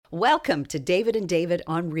Welcome to David and David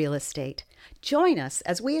on Real Estate. Join us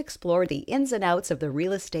as we explore the ins and outs of the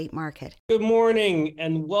real estate market. Good morning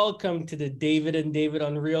and welcome to the David and David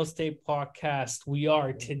on Real Estate podcast. We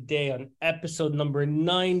are today on episode number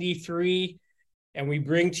 93, and we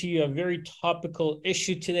bring to you a very topical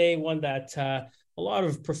issue today, one that a lot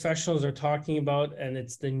of professionals are talking about, and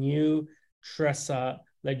it's the new TRESA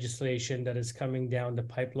legislation that is coming down the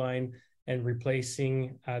pipeline and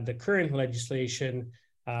replacing the current legislation.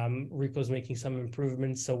 Rico's making some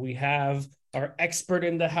improvements. So we have our expert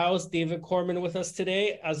in the house, David Corman, with us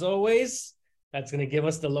today. As always, that's going to give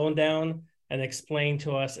us the lowdown and explain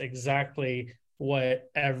to us exactly what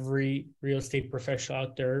every real estate professional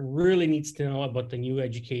out there really needs to know about the new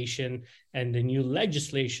education and the new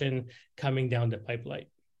legislation coming down the pipeline.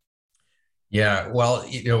 Yeah, well,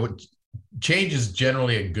 change is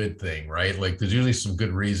generally a good thing, right? Like there's usually some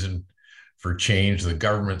good reason for change. The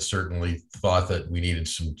government certainly thought that we needed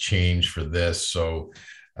some change for this. So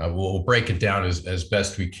we'll break it down as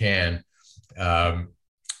best we can. And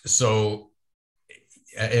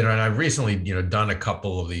I've recently, done a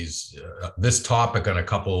couple of these, this topic on a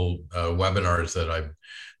couple webinars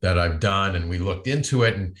that I've done, and we looked into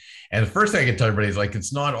it. And the first thing I can tell everybody is like,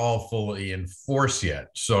 it's not all fully in force yet.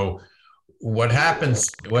 So what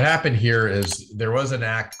happened here is there was an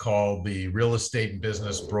act called the Real Estate and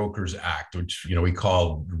Business Brokers Act, which we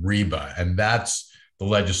call REBA, and that's the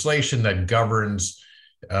legislation that governs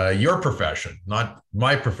your profession, not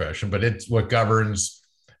my profession, but it's what governs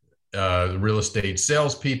the real estate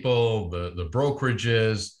salespeople, the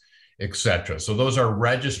brokerages, etc. So those are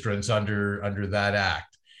registrants under that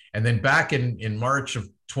act. And then back in March of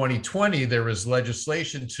 2020, there was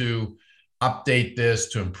legislation to update this,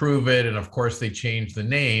 to improve it. And of course, they changed the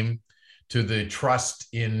name to the Trust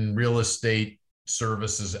in Real Estate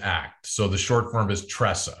Services Act. So the short form is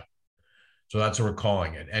TRESA. So that's what we're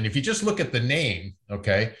calling it. And if you just look at the name,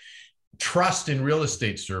 okay, Trust in Real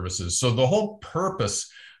Estate Services. So the whole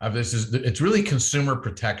purpose of this is it's really consumer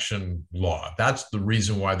protection law. That's the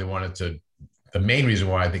reason why they wanted to, the main reason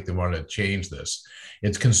why I think they wanted to change this.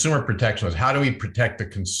 It's consumer protection. How do we protect the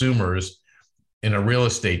consumers in a real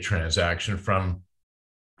estate transaction from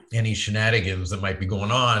any shenanigans that might be going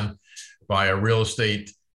on by a real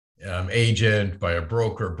estate agent, by a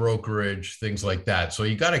brokerage, things like that. So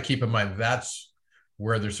you got to keep in mind that's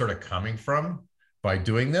where they're sort of coming from by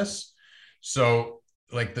doing this. So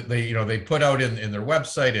like they put out in their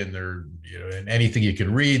website and their in anything you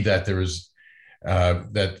can read that there is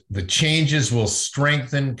that the changes will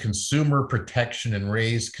strengthen consumer protection and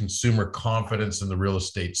raise consumer confidence in the real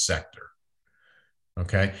estate sector.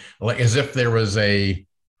 Okay, like as if there was a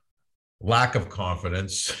lack of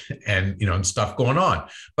confidence and and stuff going on.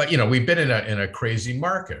 But we've been in a crazy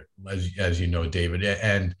market, as you know, David,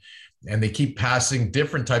 and they keep passing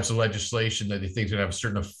different types of legislation that they think is going to have a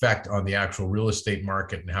certain effect on the actual real estate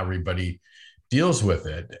market and how everybody deals with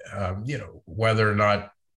it. Whether or not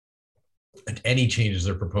any changes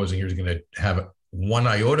they're proposing here is going to have one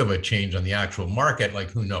iota of a change on the actual market,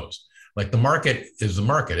 like who knows? Like the market is the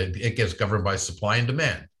market. It gets governed by supply and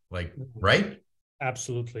demand, right?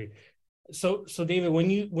 Absolutely. So David, when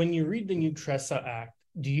you read the new TRESA Act,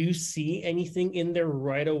 do you see anything in there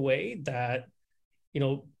right away that,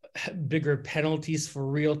 bigger penalties for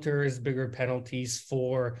realtors, bigger penalties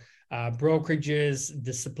for brokerages,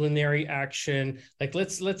 disciplinary action? Like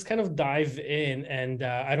let's kind of dive in, and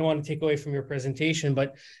I don't want to take away from your presentation,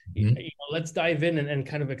 but let's dive in and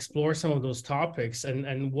kind of explore some of those topics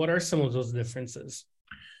and what are some of those differences?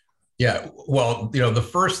 Yeah, well, the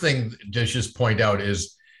first thing to just point out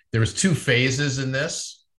is there was two phases in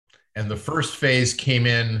this, and the first phase came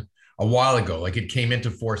in a while ago, like it came into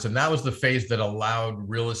force, and that was the phase that allowed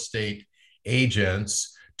real estate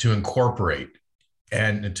agents to incorporate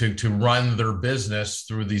and to run their business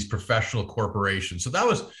through these professional corporations. So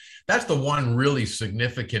that's the one really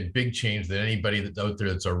significant big change that anybody that's out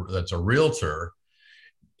there that's a realtor,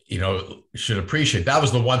 should appreciate. That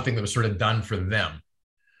was the one thing that was sort of done for them,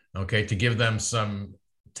 okay, to give them some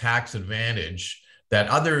tax advantage that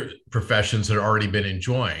other professions had already been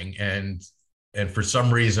enjoying. And for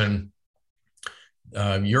some reason,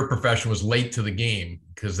 your profession was late to the game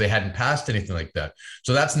because they hadn't passed anything like that.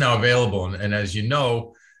 So that's now available. And as you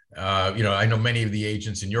know, I know many of the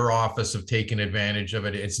agents in your office have taken advantage of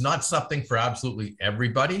it. It's not something for absolutely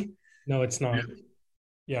everybody. No, it's not.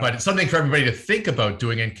 Yeah. But it's something for everybody to think about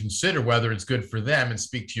doing and consider whether it's good for them, and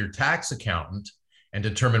speak to your tax accountant and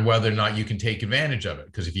determine whether or not you can take advantage of it.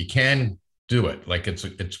 Because if you can, do it. Like it's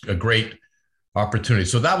a great opportunity.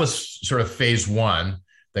 So that was sort of phase one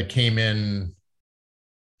that came in,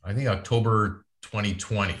 I think, October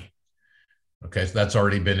 2020. Okay, so that's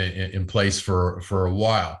already been in place for a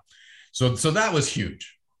while. So that was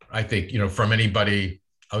huge. I think, from anybody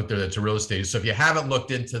out there that's a real estate. So if you haven't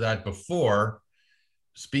looked into that before,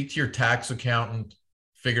 speak to your tax accountant,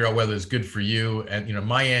 figure out whether it's good for you. And,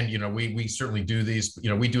 my end, we certainly do these,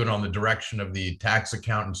 we do it on the direction of the tax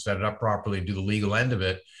accountant, set it up properly, do the legal end of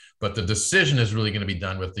it. But the decision is really going to be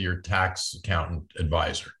done with your tax accountant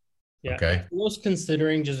advisor. Yeah. Okay. Most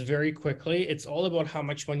considering, just very quickly, it's all about how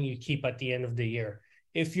much money you keep at the end of the year.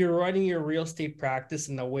 If you're running your real estate practice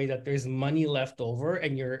in a way that there's money left over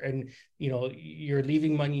and you're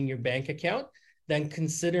leaving money in your bank account, then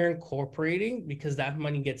consider incorporating, because that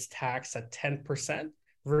money gets taxed at 10%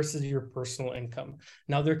 versus your personal income.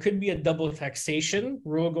 Now, there could be a double taxation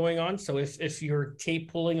rule going on. So if you're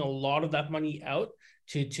pulling a lot of that money out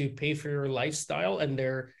to pay for your lifestyle, and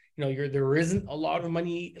there isn't a lot of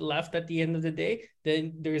money left at the end of the day,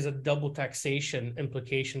 then there's a double taxation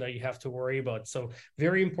implication that you have to worry about. So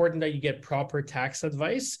very important that you get proper tax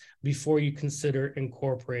advice before you consider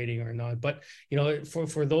incorporating or not. But,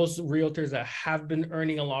 for those realtors that have been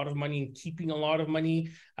earning a lot of money and keeping a lot of money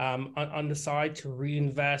on the side to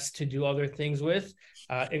reinvest, to do other things with,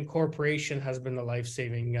 incorporation has been a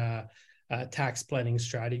life-saving tax planning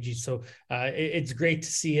strategy. So it's great to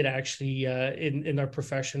see it actually in our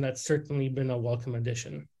profession. That's certainly been a welcome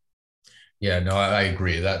addition. Yeah, no, I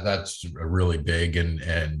agree. That's really big,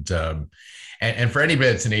 and for anybody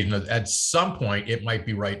that's an agent, at some point it might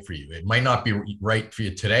be right for you. It might not be right for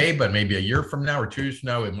you today, but maybe a year from now or 2 years from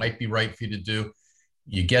now, it might be right for you to do.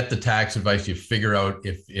 You get the tax advice. You figure out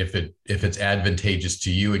if it's advantageous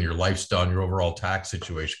to you and your lifestyle and your overall tax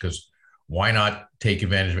situation. Because why not take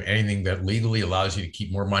advantage of anything that legally allows you to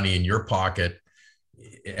keep more money in your pocket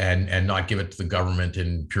and not give it to the government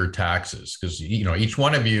in pure taxes? Because, each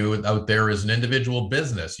one of you out there is an individual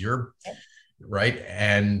business. You're right.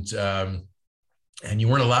 And you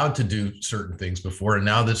weren't allowed to do certain things before. And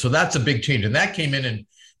now so that's a big change. And that came in, and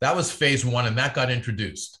that was phase one, and that got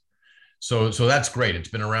introduced. So that's great. It's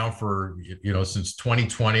been around for, since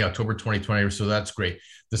 2020, October 2020. So that's great.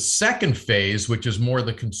 The second phase, which is more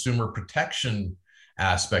the consumer protection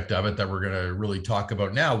aspect of it that we're going to really talk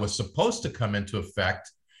about now, was supposed to come into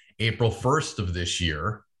effect April 1st of this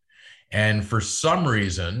year. And for some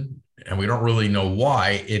reason, and we don't really know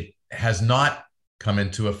why, it has not come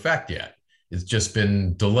into effect yet. It's just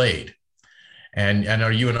been delayed. And I know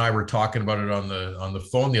you and I were talking about it on the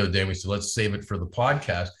phone the other day, and we said, let's save it for the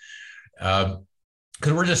podcast.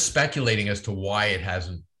 Because we're just speculating as to why it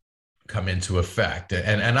hasn't come into effect.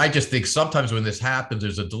 And I just think sometimes when this happens,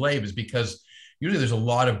 there's a delay, is because usually there's a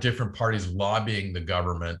lot of different parties lobbying the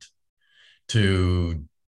government to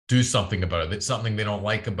do something about it. It's something they don't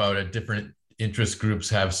like about it. Different interest groups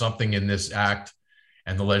have something in this act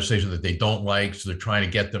and the legislation that they don't like. So they're trying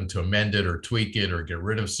to get them to amend it or tweak it or get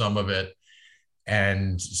rid of some of it.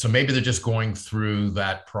 And so maybe they're just going through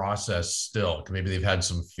that process still. Maybe they've had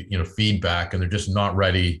some, feedback, and they're just not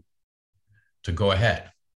ready to go ahead.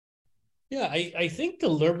 Yeah, I think the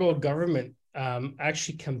Liberal government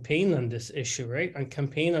actually campaigned on this issue, right? And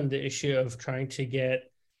campaigned on the issue of trying to get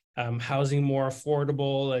housing more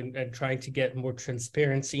affordable and trying to get more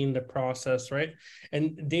transparency in the process, right?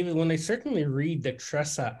 And David, when I certainly read the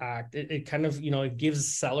TRESA Act, it kind of, it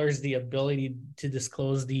gives sellers the ability to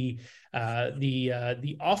disclose the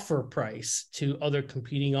offer price to other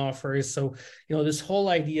competing offers. So, this whole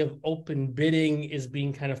idea of open bidding is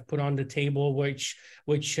being kind of put on the table, which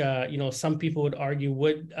some people would argue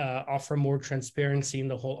would offer more transparency in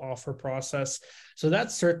the whole offer process. So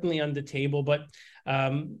that's certainly on the table, but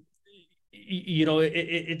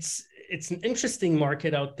it's an interesting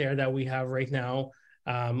market out there that we have right now,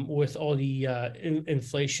 with all the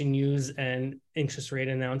inflation news and interest rate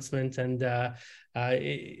announcement, and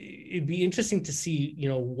it'd be interesting to see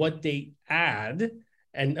what they add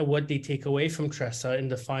and what they take away from TRESA in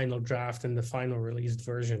the final draft and the final released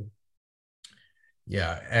version.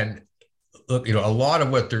 Yeah, and look, a lot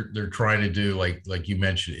of what they're trying to do, like you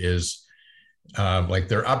mentioned, is like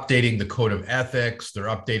they're updating the code of ethics, they're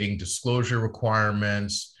updating disclosure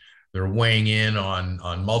requirements, they're weighing in on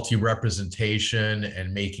multi-representation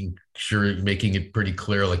and making it pretty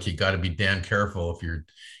clear, like you got to be damn careful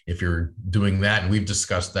if you're doing that. And we've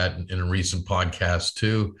discussed that in a recent podcast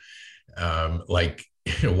too.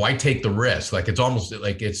 Why take the risk? Like, it's almost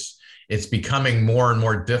like it's becoming more and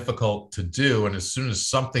more difficult to do. And as soon as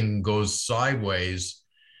something goes sideways,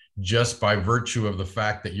 just by virtue of the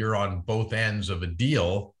fact that you're on both ends of a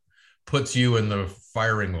deal, puts you in the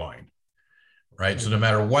firing line, right? Mm-hmm. So no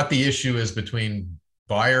matter what the issue is between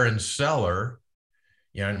buyer and seller,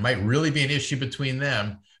 it might really be an issue between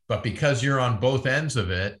them, but because you're on both ends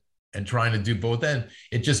of it, and trying to do both, then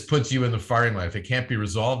it just puts you in the firing line. If it can't be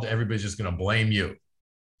resolved, everybody's just going to blame you,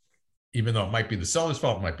 even though it might be the seller's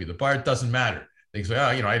fault, it might be the buyer. It doesn't matter. They say,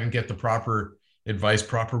 oh, I didn't get the proper advice,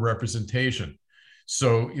 proper representation.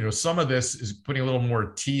 So, some of this is putting a little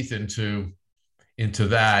more teeth into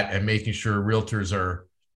that and making sure realtors are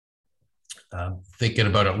thinking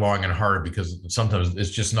about it long and hard, because sometimes it's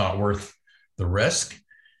just not worth the risk.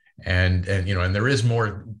 And there is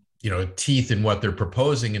more, teeth in what they're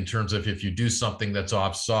proposing in terms of if you do something that's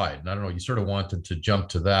offside. And I don't know, you sort of wanted to jump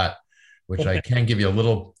to that, which I can give you a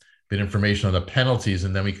little bit information on the penalties,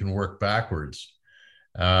 and then we can work backwards.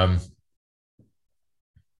 Where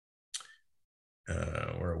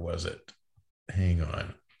was it? Hang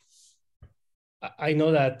on. I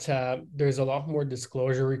know that there's a lot more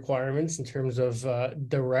disclosure requirements in terms of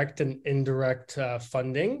direct and indirect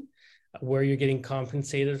funding, where you're getting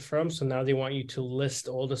compensated from. So now they want you to list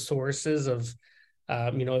all the sources of,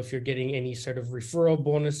 if you're getting any sort of referral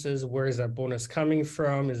bonuses, where is that bonus coming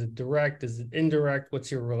from? Is it direct? Is it indirect?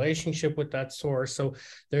 What's your relationship with that source? So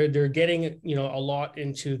they're getting, a lot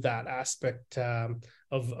into that aspect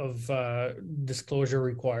of disclosure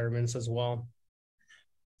requirements as well.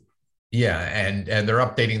 Yeah, and they're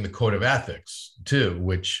updating the code of ethics too,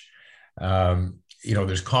 which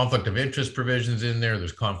there's conflict of interest provisions in there.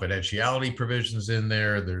 There's confidentiality provisions in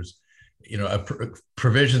there. There's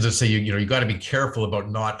provisions that say you got to be careful about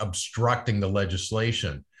not obstructing the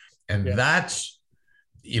legislation, and that's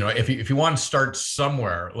if you want to start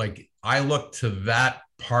somewhere, like I look to that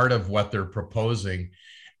part of what they're proposing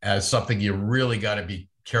as something you really got to be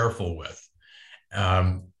careful with,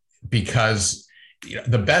 because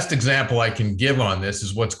the best example I can give on this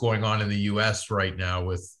is what's going on in the U.S. right now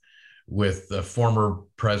with the former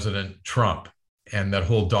President Trump and that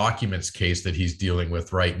whole documents case that he's dealing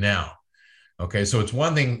with right now. Okay, so it's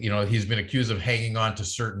one thing, he's been accused of hanging on to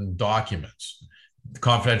certain documents,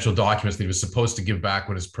 confidential documents that he was supposed to give back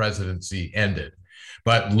when his presidency ended.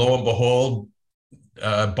 But lo and behold,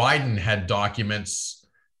 Biden had documents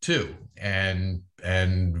too, and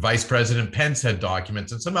Vice President Pence had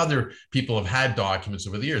documents, and some other people have had documents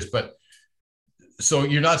over the years. But so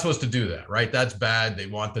you're not supposed to do that, right? That's bad. They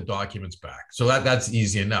want the documents back. So that's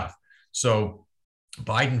easy enough. So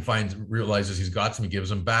Biden realizes he's got some, he gives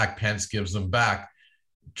them back. Pence gives them back.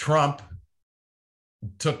 Trump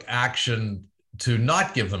took action to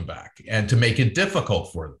not give them back and to make it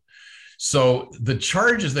difficult for them. So the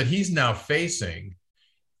charges that he's now facing,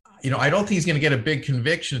 I don't think he's going to get a big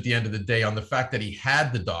conviction at the end of the day on the fact that he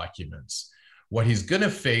had the documents. What he's going to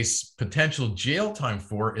face potential jail time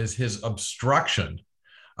for is his obstruction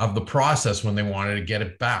of the process when they wanted to get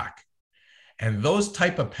it back. And those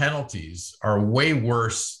type of penalties are way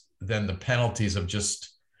worse than the penalties of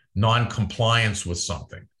just non-compliance with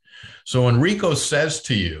something. So when RICO says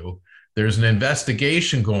to you, there's an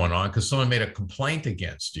investigation going on because someone made a complaint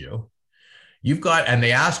against you, and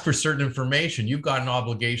they ask for certain information, you've got an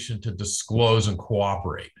obligation to disclose and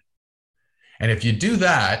cooperate. And if you do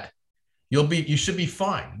that, you should be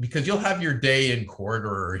fine, because you'll have your day in court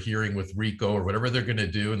or a hearing with RICO or whatever they're going to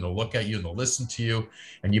do, and they'll look at you and they'll listen to you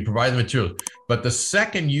and you provide the material. But the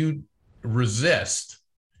second you resist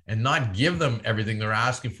and not give them everything they're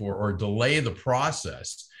asking for or delay the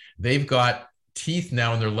process, they've got teeth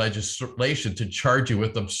now in their legislation to charge you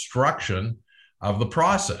with obstruction of the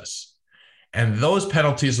process. And those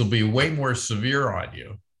penalties will be way more severe on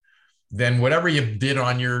you than whatever you did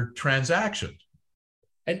on your transaction.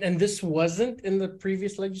 And this wasn't in the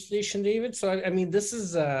previous legislation, David. So I mean, this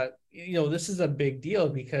is a big deal,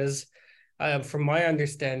 because from my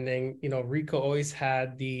understanding, RICO always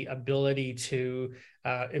had the ability to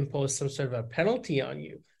impose some sort of a penalty on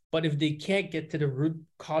you. But if they can't get to the root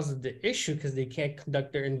cause of the issue because they can't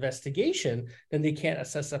conduct their investigation, then they can't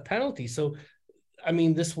assess a penalty. So, I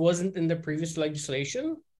mean, this wasn't in the previous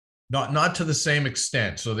legislation? Not to the same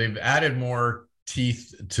extent. So they've added more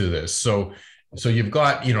teeth to this. So you've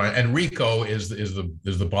got, and RICO is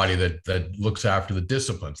the body that looks after the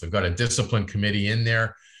disciplines. They've got a discipline committee in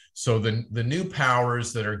there. So the new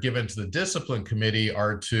powers that are given to the discipline committee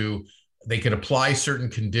are they could apply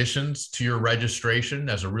certain conditions to your registration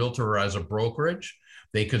as a realtor or as a brokerage.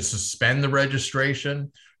 They could suspend the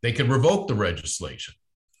registration. They could revoke the registration.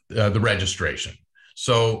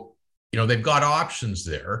 So, they've got options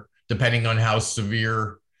there depending on how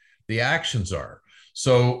severe the actions are.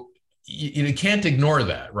 So you can't ignore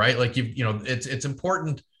that, right? Like it's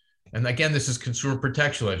important. And again, this is consumer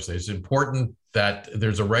protection legislation. It's important that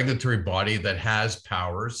there's a regulatory body that has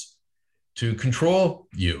powers to control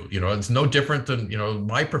you. It's no different than,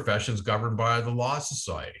 my profession is governed by the Law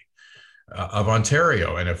Society. of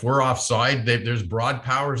Ontario. And if we're offside, there's broad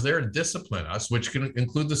powers there to discipline us, which can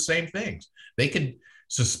include the same things. They could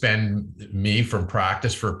suspend me from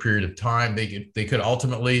practice for a period of time. They could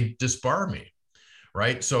ultimately disbar me,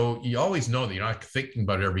 right? So you always know that you're not thinking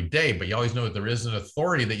about it every day, but you always know that there is an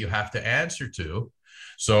authority that you have to answer to.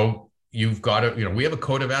 So you've got to, we have a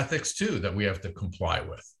code of ethics too that we have to comply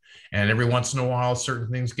with. And every once in a while, certain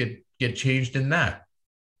things get changed in that.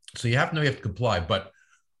 So you have to comply. But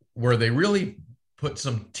where they really put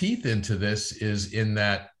some teeth into this is in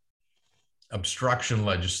that obstruction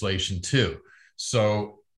legislation too.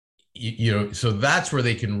 So, so that's where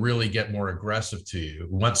they can really get more aggressive to you.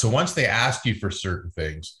 Once they ask you for certain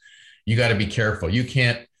things, you got to be careful. You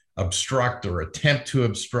can't obstruct or attempt to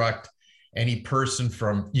obstruct any person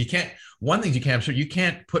one thing you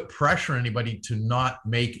can't put pressure on anybody to not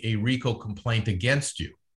make a RICO complaint against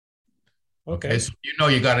you. Okay. So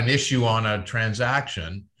you got an issue on a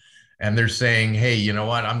transaction and they're saying, hey, you know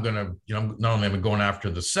what, I'm going to, not only am I going after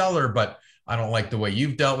the seller, but I don't like the way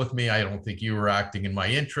you've dealt with me. I don't think you were acting in my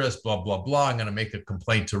interest, blah, blah, blah. I'm going to make a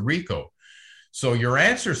complaint to RICO. So your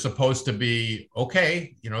answer is supposed to be,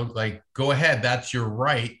 okay, go ahead. That's your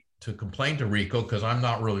right to complain to RICO because I'm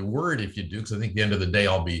not really worried if you do, because I think at the end of the day,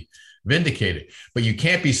 I'll be vindicated. But you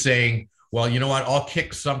can't be saying, well, you know what, I'll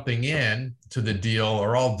kick something in to the deal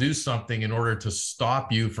or I'll do something in order to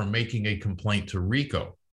stop you from making a complaint to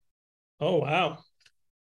RICO. Oh, wow.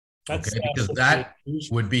 Because that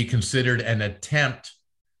would be considered an attempt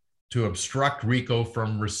to obstruct RICO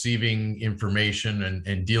from receiving information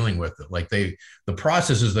and dealing with it. Like the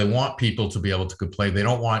process is they want people to be able to complain. They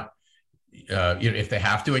don't want, if they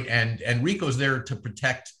have to, and RICO's there to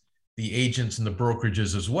protect the agents and the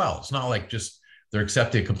brokerages as well. It's not like just they're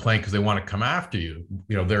accepting a complaint because they want to come after you.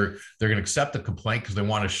 They're going to accept the complaint because they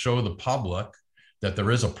want to show the public that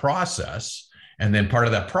there is a process. And then part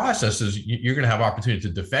of that process is you're going to have opportunity to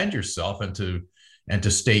defend yourself and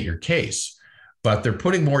to state your case. But they're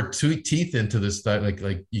putting more teeth into this, that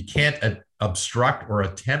like you can't obstruct or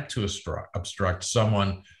attempt to obstruct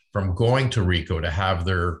someone from going to RICO to have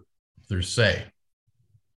their say.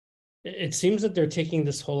 It seems that they're taking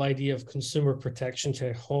this whole idea of consumer protection to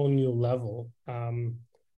a whole new level,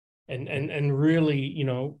 and really,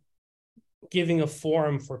 giving a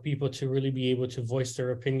forum for people to really be able to voice their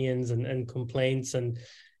opinions and complaints and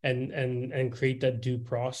create that due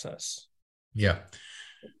process. Yeah.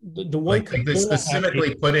 The one they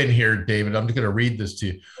specifically put in here, David, I'm going to read this to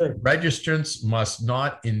you. Sure. Registrants must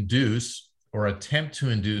not induce or attempt to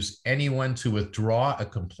induce anyone to withdraw a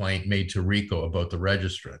complaint made to RICO about the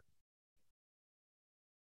registrant.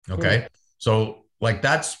 Okay. Cool. So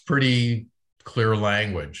that's pretty clear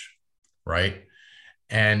language, right?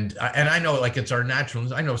 And I know it's our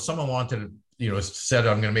natural, I know someone wanted to, said,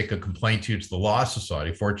 I'm going to make a complaint to you to the Law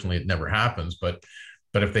Society. Fortunately, it never happens. But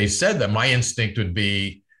if they said that, my instinct would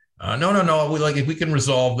be, no, if we can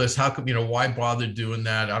resolve this, how come, why bother doing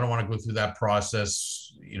that? I don't want to go through that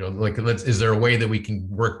process. Is there a way that we can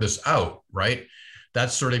work this out? Right.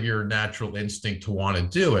 That's sort of your natural instinct to want to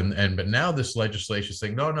do. But now this legislation is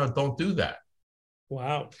saying, no, don't do that.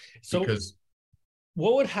 Wow. So because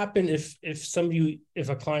what would happen if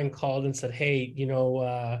a client called and said, hey,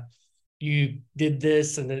 you did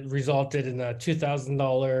this and it resulted in a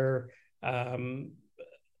 $2,000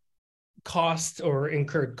 cost or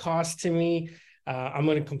incurred cost to me. I'm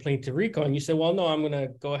going to complain to RICO. And you say, well, no, I'm going to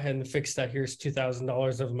go ahead and fix that. Here's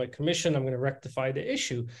 $2,000 of my commission. I'm going to rectify the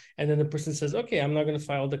issue. And then the person says, okay, I'm not going to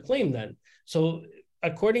file the claim then. So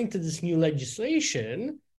according to this new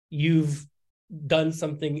legislation, you've done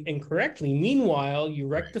something incorrectly. Meanwhile, you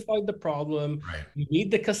rectified the problem. Right. You made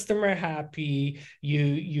the customer happy.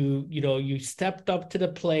 You stepped up to the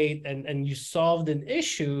plate and you solved an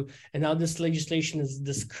issue. And now this legislation is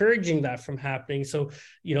discouraging that from happening. So,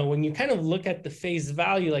 when you kind of look at the face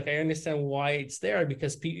value, I understand why it's there,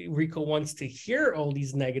 because RICO wants to hear all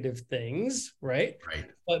these negative things, right? Right.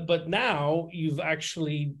 But now you've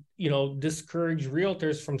actually, discouraged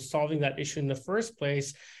realtors from solving that issue in the first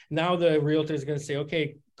place. Now the realtor is going to say,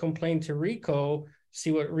 okay, complain to RICO,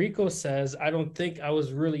 see what RICO says. I don't think I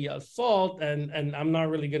was really at fault, and I'm not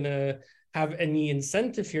really going to have any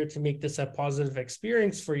incentive here to make this a positive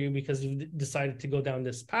experience for you because you've decided to go down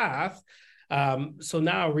this path. So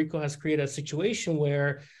now RICO has created a situation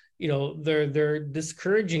where they're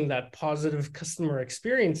discouraging that positive customer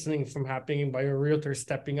experiencing from happening by a realtor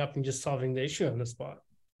stepping up and just solving the issue on the spot.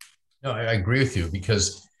 No, I agree with you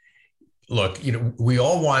because, look, we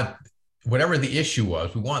all want, whatever the issue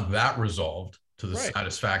was, we want that resolved to the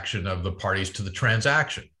satisfaction of the parties to the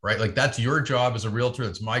transaction, right? That's your job as a realtor.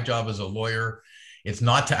 That's my job as a lawyer. It's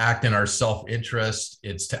not to act in our self-interest.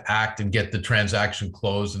 It's to act and get the transaction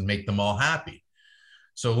closed and make them all happy.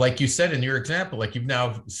 So like you said in your example, like you've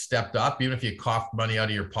now stepped up, even if you coughed money out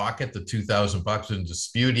of your pocket, the $2,000 in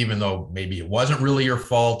dispute, even though maybe it wasn't really your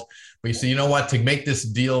fault, but you say, you know what, to make this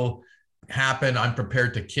deal happen, I'm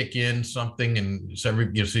prepared to kick in something. And so,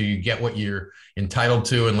 so you get what you're entitled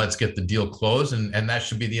to, and let's get the deal closed. And that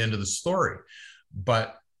should be the end of the story.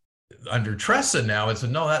 But under TRESA now, it's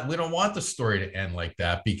no, that we don't want the story to end like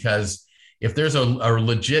that, because if there's a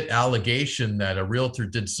legit allegation that a realtor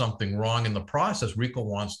did something wrong in the process, RICO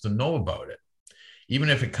wants to know about it. Even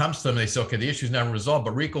if it comes to them, they say, okay, the issue's never resolved,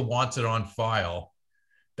 but RICO wants it on file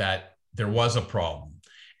that there was a problem.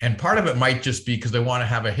 And part of it might just be because they want to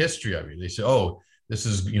have a history of you. They say, oh, this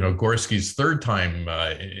is, Gorski's third time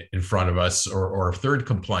in front of us, or a third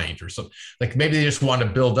complaint or something. Like maybe they just want to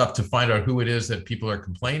build up to find out who it is that people are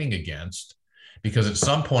complaining against, because at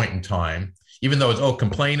some point in time, even though it's,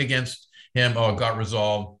 complain against him, it got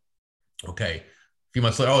resolved. Okay. A few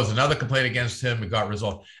months later, there's another complaint against him, it got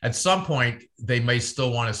resolved. At some point, they may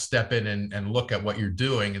still want to step in and look at what you're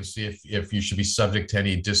doing and see if you should be subject to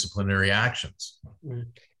any disciplinary actions.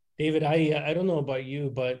 David, I don't know about you,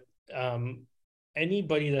 but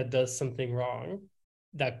anybody that does something wrong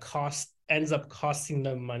that ends up costing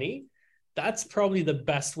them money, that's probably the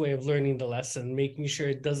best way of learning the lesson, making sure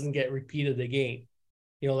it doesn't get repeated again.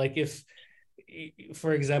 Like if,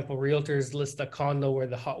 for example, realtors list a condo where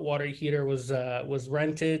the hot water heater was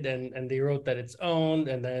rented, and they wrote that it's owned,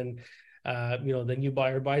 and then the new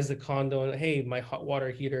buyer buys the condo and, hey, my hot water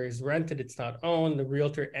heater is rented, it's not owned. The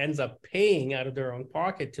realtor ends up paying out of their own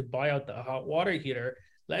pocket to buy out the hot water heater.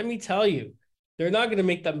 Let me tell you, they're not going to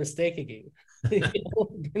make that mistake again. They're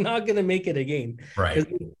not going to make it again. Right.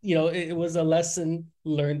 It was a lesson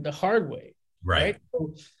learned the hard way. Right.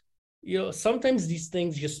 So, sometimes these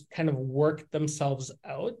things just kind of work themselves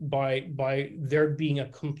out by there being a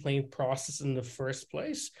complaint process in the first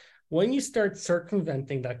place. When you start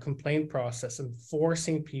circumventing that complaint process and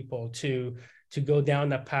forcing people to go down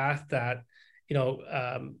the path that,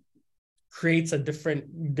 creates a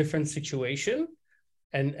different situation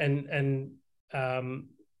and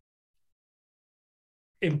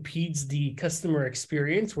impedes the customer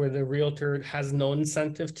experience, where the realtor has no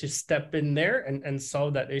incentive to step in there and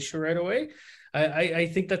solve that issue right away, I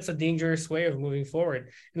think that's a dangerous way of moving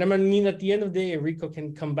forward. And I mean, at the end of the day, RICO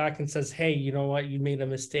can come back and says, hey, you know what, you made a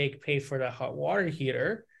mistake, pay for that hot water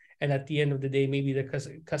heater. And at the end of the day, maybe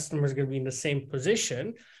the customer is going to be in the same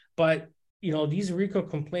position. But, these RICO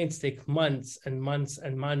complaints take months and months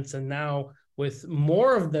and months. And now with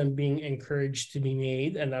more of them being encouraged to be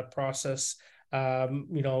made, and that process,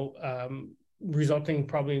 resulting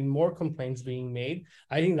probably in more complaints being made,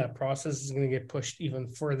 I think that process is going to get pushed even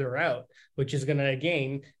further out, which is going to,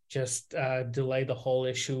 again, just delay the whole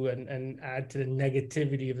issue and add to the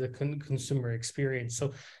negativity of the consumer experience.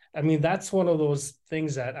 So, I mean, that's one of those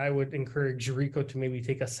things that I would encourage RICO to maybe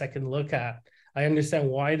take a second look at. I understand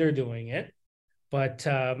why they're doing it, but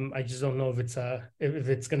I just don't know if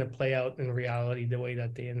it's going to play out in reality the way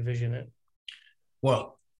that they envision it.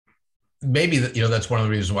 Well, maybe that's one of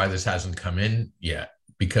the reasons why this hasn't come in yet,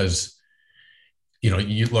 because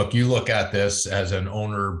you look at this as an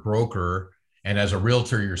owner broker and as a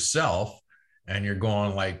realtor yourself, and you're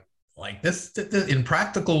going like this in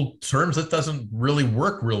practical terms, it doesn't really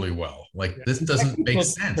work really well. This doesn't make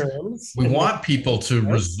sense. We want people to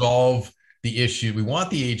resolve the issue. We want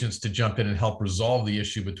the agents to jump in and help resolve the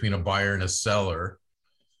issue between a buyer and a seller,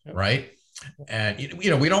 right? And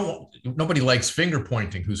nobody likes finger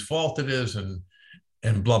pointing whose fault it is and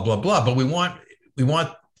blah blah blah. But we want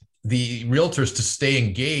the realtors to stay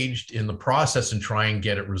engaged in the process and try and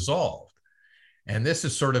get it resolved. And this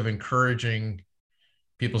is sort of encouraging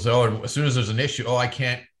people to say, oh, as soon as there's an issue, I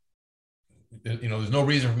can't, there's no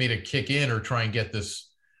reason for me to kick in or try and get this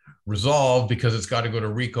resolved because it's got to go to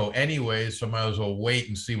RICO anyway. So I might as well wait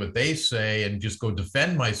and see what they say and just go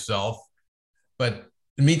defend myself. But in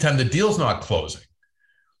the meantime, the deal's not closing,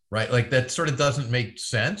 right? That sort of doesn't make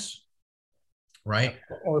sense, right?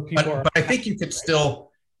 But I think you could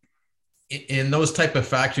still, in those type of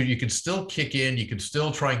factors, you could still kick in, you could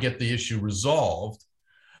still try and get the issue resolved.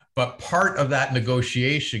 But part of that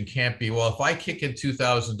negotiation can't be, well, if I kick in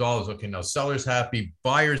 $2,000, okay, now seller's happy,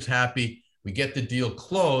 buyer's happy, we get the deal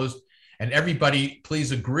closed, and everybody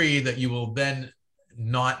please agree that you will then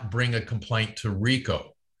not bring a complaint to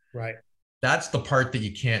RICO. Right. That's the part that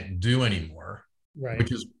you can't do anymore, right?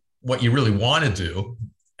 Which is what you really want to do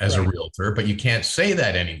as a realtor, but you can't say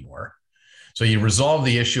that anymore. So you resolve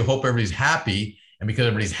the issue, hope everybody's happy, and because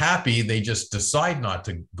everybody's happy, they just decide not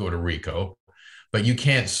to go to RICO. But you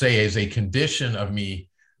can't say as a condition of me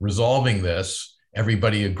resolving this,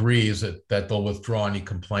 everybody agrees that they'll withdraw any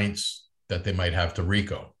complaints that they might have to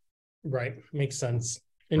RICO. Right. Makes sense.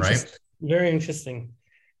 Interesting. Right. Very interesting.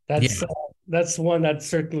 Yeah. That's one that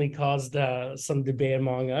certainly caused some debate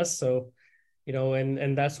among us. So,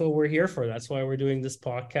 and that's what we're here for. That's why we're doing this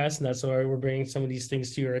podcast, and that's why we're bringing some of these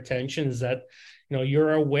things to your attention. Is that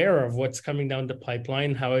you're aware of what's coming down the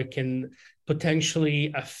pipeline, how it can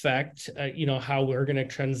potentially affect how we're going to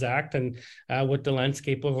transact, and what the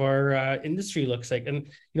landscape of our industry looks like. And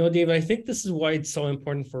Dave, I think this is why it's so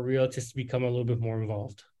important for realtors to become a little bit more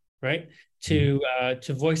involved, right? To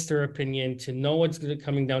voice their opinion, to know what's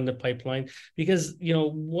coming down the pipeline, because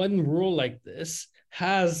one rule like this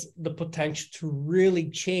has the potential to really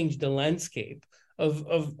change the landscape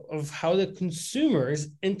of how the consumers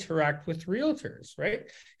interact with realtors, right?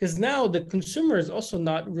 Because now the consumer is also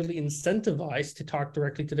not really incentivized to talk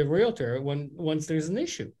directly to the realtor once there's an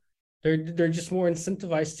issue. They're just more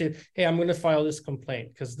incentivized to, hey, I'm going to file this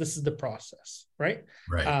complaint because this is the process, right?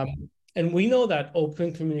 Right. And we know that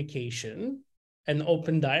open communication and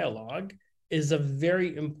open dialogue is a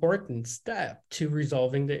very important step to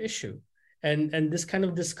resolving the issue. And this kind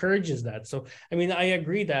of discourages that. So, I mean, I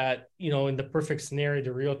agree that, in the perfect scenario,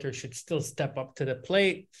 the realtor should still step up to the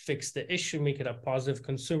plate, fix the issue, make it a positive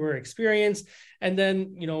consumer experience, and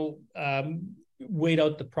then, wait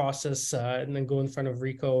out the process and then go in front of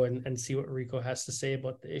RICO and see what RICO has to say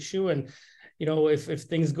about the issue. And, if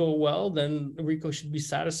things go well, then RICO should be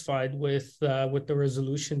satisfied with the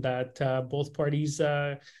resolution that both parties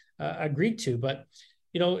agreed to. But,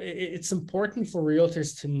 it's important for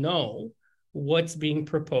realtors to know what's being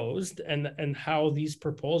proposed and how these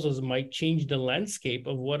proposals might change the landscape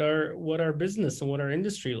of what our business and what our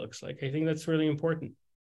industry looks like. I think that's really important.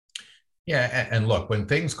 Yeah. And look, when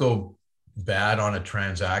things go bad on a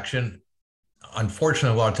transaction,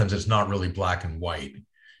 unfortunately, a lot of times it's not really black and white,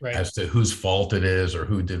 right, as to whose fault it is or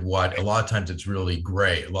who did what. A lot of times it's really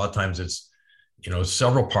gray. A lot of times it's,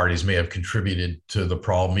 several parties may have contributed to the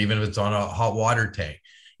problem, even if it's on a hot water tank.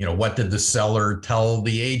 What did the seller tell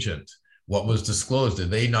the agent? What was disclosed? Did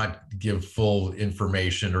they not give full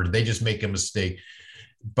information, or did they just make a mistake?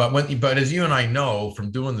 But as you and I know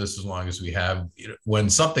from doing this as long as we have, when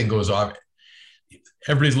something goes off,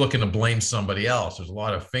 everybody's looking to blame somebody else. There's a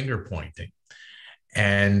lot of finger pointing,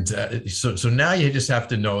 and so now you just have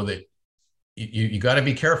to know that you got to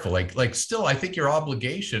be careful. Like still, I think your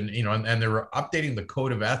obligation, and they're updating the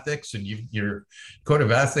code of ethics, and your code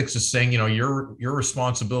of ethics is saying, your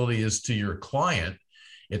responsibility is to your client.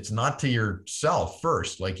 It's not to yourself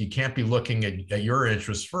first. Like, you can't be looking at your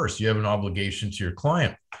interests first. You have an obligation to your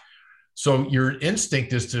client. So your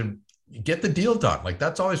instinct is to get the deal done. Like,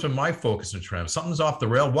 that's always been my focus in Trem. Something's off the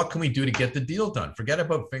rail. What can we do to get the deal done? Forget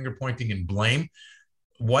about finger pointing and blame.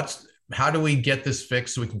 How do we get this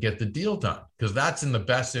fixed so we can get the deal done? Because that's in the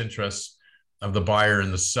best interest of the buyer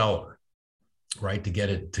and the seller, right? To get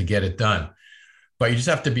it done. But you just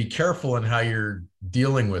have to be careful in how you're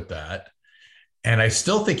dealing with that. And I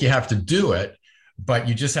still think you have to do it, but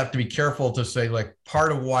you just have to be careful to say, like,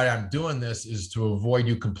 part of why I'm doing this is to avoid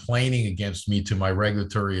you complaining against me to my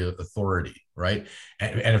regulatory authority, right?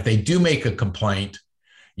 And if they do make a complaint,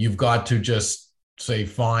 you've got to just say,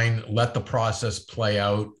 fine, let the process play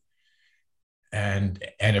out. And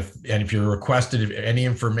if you're requested any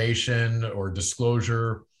information or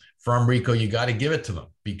disclosure from RICO, you got to give it to them,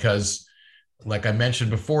 because, like I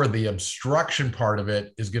mentioned before, the obstruction part of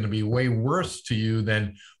it is going to be way worse to you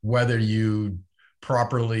than whether you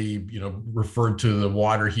properly, referred to the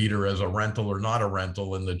water heater as a rental or not a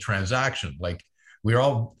rental in the transaction. Like, we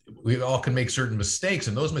all can make certain mistakes,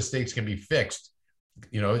 and those mistakes can be fixed.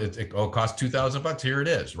 It costs $2,000. Here it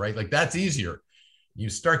is, right? Like, that's easier. You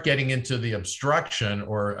start getting into the obstruction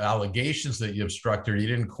or allegations that you obstructed or you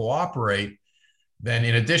didn't cooperate, then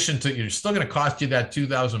in addition to, you're still going to cost you that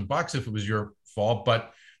 $2,000 if it was your fault,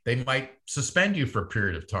 but they might suspend you for a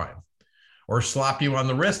period of time or slap you on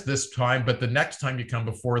the wrist this time. But the next time you come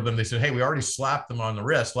before them, they said, hey, we already slapped them on the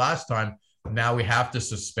wrist last time. Now we have to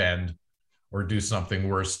suspend or do something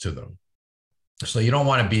worse to them. So you don't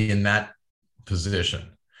want to be in that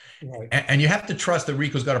position. Right. And you have to trust that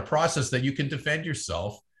RICO's got a process that you can defend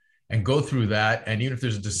yourself and go through that. And even if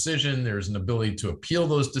there's a decision, there's an ability to appeal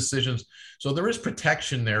those decisions. So there is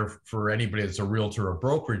protection there for anybody that's a realtor or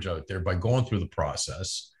brokerage out there by going through the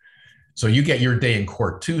process. So you get your day in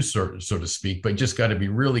court too, so to speak, but you just got to be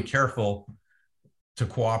really careful to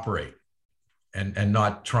cooperate and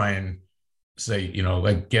not try and say,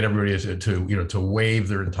 like, get everybody to waive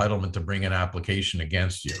their entitlement to bring an application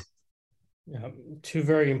against you. Yeah, two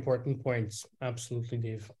very important points. Absolutely,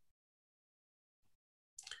 Dave.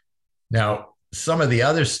 Now, some of the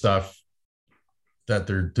other stuff that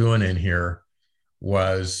they're doing in here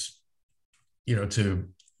was, to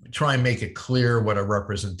try and make it clear what a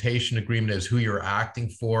representation agreement is, who you're acting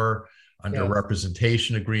for under a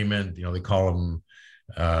representation agreement. They call them,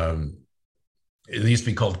 it used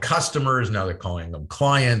to be called customers. Now they're calling them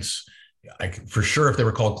clients. For sure, if they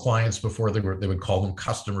were called clients before, they would call them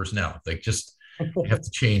customers now. They just have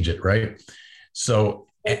to change it, right? So,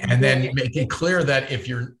 and then make it clear that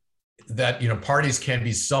parties can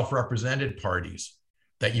be self-represented parties,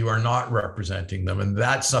 that you are not representing them. And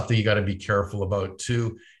that's something you got to be careful about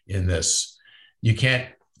too in this. You can't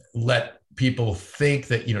let people think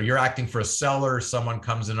that, you're acting for a seller, someone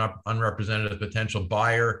comes in up unrepresented, a potential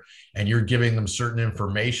buyer, and you're giving them certain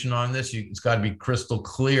information on this. It's got to be crystal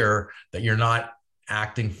clear that you're not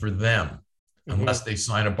acting for them unless they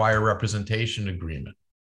sign a buyer representation agreement.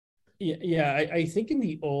 Yeah. I think in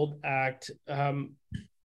the old act,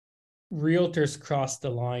 realtors cross the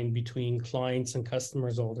line between clients and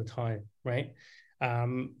customers all the time, right?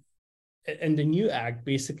 And the new act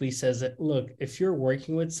basically says that, look, if you're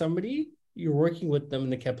working with somebody, you're working with them in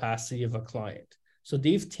the capacity of a client. So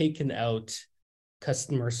they've taken out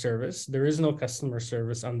customer service. There is no customer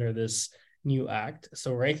service under this new act.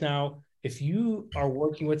 So right now, if you are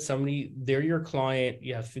working with somebody, they're your client,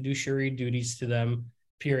 you have fiduciary duties to them,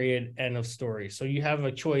 period, end of story. So you have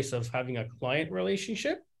a choice of having a client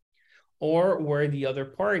relationship or where the other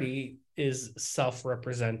party is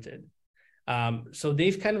self-represented. So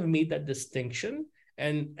they've kind of made that distinction.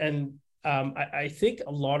 And I think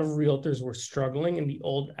a lot of realtors were struggling in the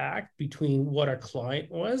old act between what a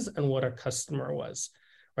client was and what a customer was,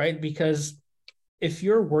 right? Because if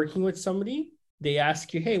you're working with somebody, they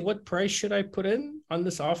ask you, hey, what price should I put in on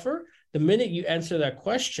this offer? The minute you answer that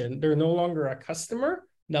question, they're no longer a customer.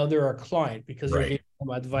 Now they're a client because you're giving them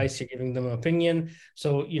advice, you're giving them opinion.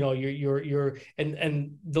 So,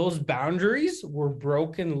 and those boundaries were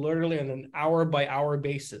broken literally on an hour by hour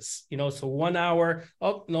basis. So 1 hour,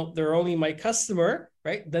 oh, no, they're only my customer,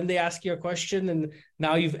 right? Then they ask you a question and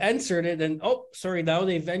now you've answered it. And, oh, sorry, now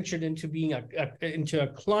they ventured into being into a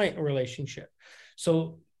client relationship.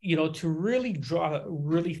 So, to really draw a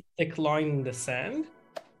really thick line in the sand,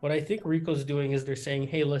 what I think Rico's doing is they're saying,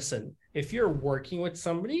 hey, listen, if you're working with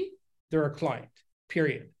somebody, they're a client,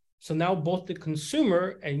 period. So now both the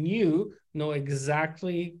consumer and you know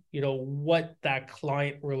exactly, what that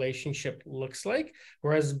client relationship looks like.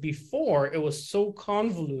 Whereas before it was so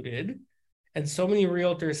convoluted and so many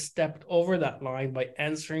realtors stepped over that line by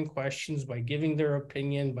answering questions, by giving their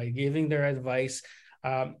opinion, by giving their advice.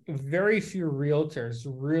 Very few realtors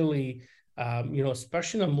really,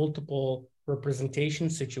 especially in a multiple representation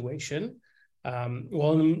situation. In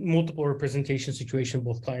multiple representation situation,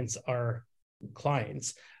 both clients are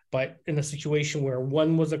clients, but in a situation where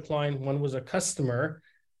one was a client, one was a customer,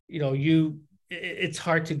 it's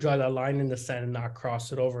hard to draw that line in the sand and not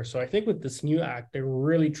cross it over. So I think with this new act, they're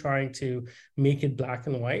really trying to make it black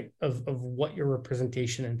and white of what your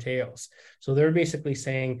representation entails. So they're basically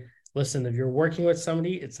saying, listen, if you're working with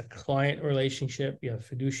somebody, it's a client relationship, you have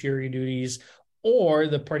fiduciary duties, or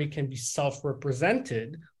the party can be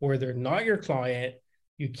self-represented where they're not your client.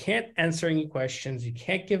 You can't answer any questions. You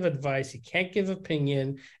can't give advice. You can't give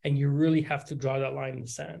opinion. And you really have to draw that line in the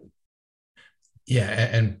sand. Yeah.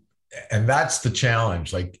 And that's the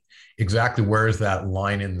challenge. Like, exactly where is that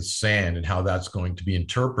line in the sand and how that's going to be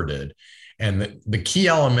interpreted. And the key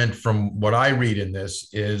element from what I read in this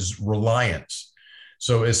is reliance.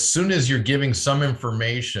 So as soon as you're giving some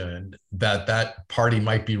information that party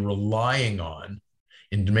might be relying on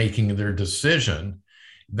in making their decision,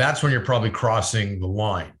 that's when you're probably crossing the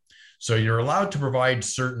line. So you're allowed to provide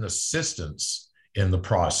certain assistance in the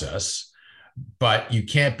process, but you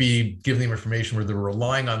can't be giving them information where they're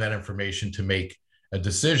relying on that information to make a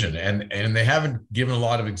decision. And they haven't given a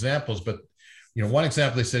lot of examples, but one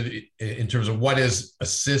example they said in terms of what is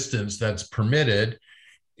assistance that's permitted,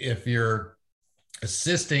 if you're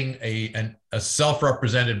assisting a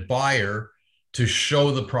self-represented buyer to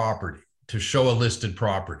show the property, to show a listed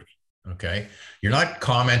property, okay? You're not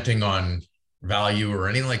commenting on value or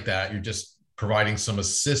anything like that. You're just providing some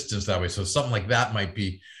assistance that way. So something like that might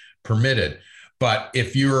be permitted. But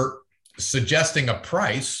if you're suggesting a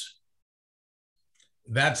price,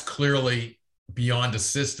 that's clearly beyond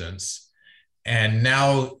assistance. And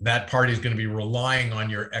now that party is going to be relying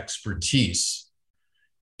on your expertise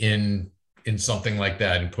in something like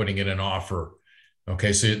that and putting it in offer.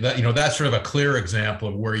 Okay, so that that's sort of a clear example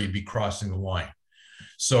of where you'd be crossing the line.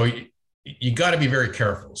 So you got to be very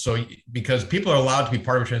careful. So because people are allowed to be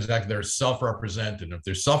part of a transaction, they're self-represented. If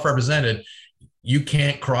they're self-represented, you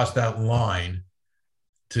can't cross that line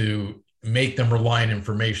to make them rely on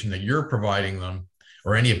information that you're providing them,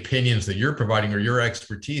 or any opinions that you're providing, or your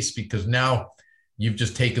expertise, because now you've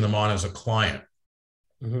just taken them on as a client.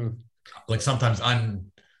 Mm-hmm. Like sometimes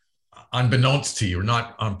unbeknownst to you, or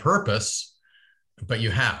not on purpose, but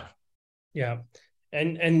you have. Yeah.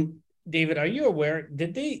 And David, are you aware,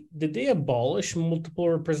 did they abolish multiple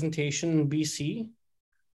representation in BC?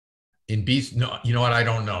 In BC, no, you know what? I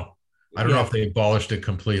don't know. I don't know if they abolished it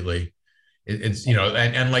completely. It's,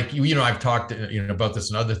 and like, I've talked, about this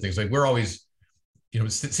and other things. Like, we're always,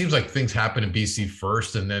 it seems like things happen in BC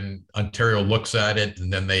first, and then Ontario looks at it,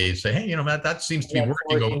 and then they say, hey, Matt, that seems to be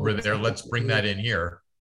working over there. Let's bring that in here.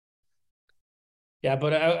 Yeah,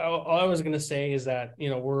 but all I was going to say is that,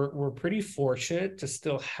 we're pretty fortunate to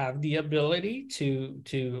still have the ability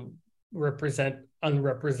to represent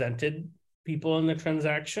unrepresented people in the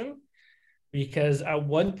transaction, because at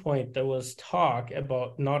one point there was talk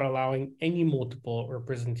about not allowing any multiple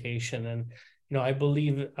representation. And, I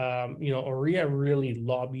believe, OREA really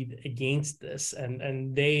lobbied against this,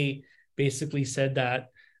 and they basically said that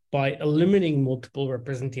by eliminating multiple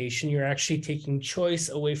representation, you're actually taking choice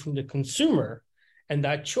away from the consumer. And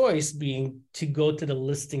that choice being to go to the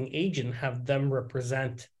listing agent, have them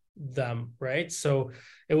represent them, right? So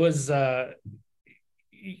it was, nobody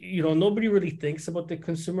really thinks about the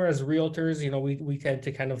consumer as realtors. We tend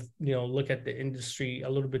to kind of, look at the industry a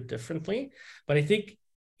little bit differently. But I think,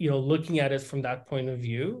 looking at it from that point of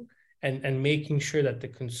view, and making sure that the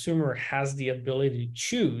consumer has the ability to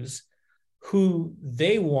choose who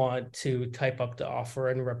they want to type up the offer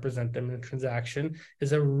and represent them in the transaction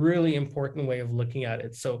is a really important way of looking at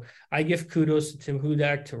it. So I give kudos to Tim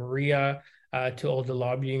Hudak, to RIA, to all the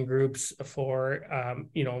lobbying groups for,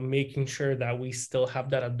 making sure that we still have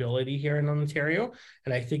that ability here in Ontario.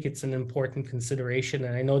 And I think it's an important consideration.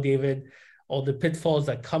 And I know, David, all the pitfalls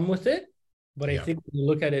that come with it, but I think when you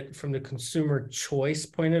look at it from the consumer choice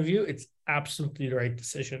point of view, it's absolutely the right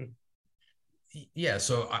decision. Yeah,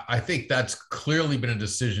 so I think that's clearly been a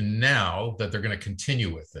decision now that they're going to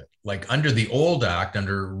continue with it. Like under the old act,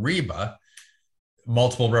 under REBA,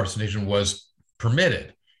 multiple representation was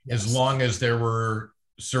permitted, as long as there were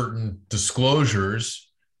certain disclosures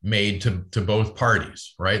made to both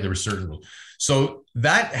parties, right? There were certain rules. So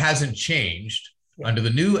that hasn't changed under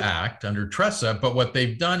the new act, under TRESA, but what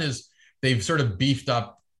they've done is they've sort of beefed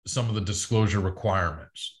up some of the disclosure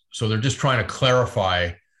requirements. So they're just trying to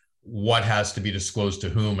clarify what has to be disclosed to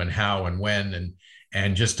whom and how and when,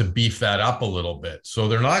 and just to beef that up a little bit. So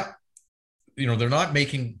they're not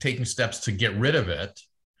taking steps to get rid of it.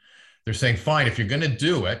 They're saying, fine, if you're going to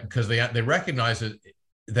do it, because they recognize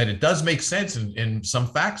that it does make sense in some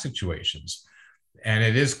fact situations, and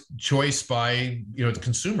it is choice by the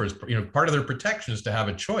consumers. Part of their protection is to have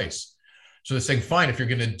a choice. So they're saying, fine, if you're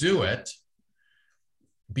going to do it,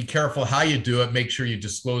 be careful how you do it. Make sure you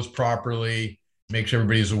disclose properly. Make sure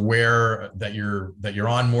everybody's aware that you're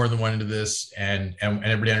on more than one end of this, and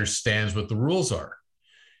everybody understands what the rules are.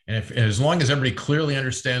 And as long as everybody clearly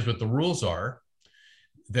understands what the rules are,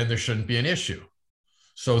 then there shouldn't be an issue.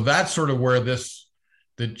 So that's sort of where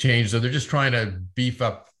the change. So they're just trying to beef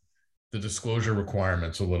up the disclosure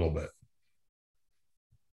requirements a little bit.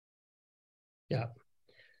 Yeah.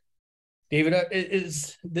 David,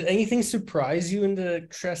 did anything surprise you in the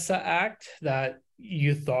TRESA Act that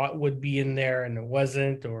you thought would be in there and it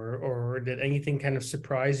wasn't, or did anything kind of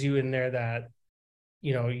surprise you in there that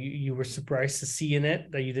you were surprised to see in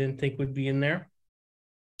it that you didn't think would be in there?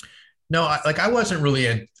 No, I wasn't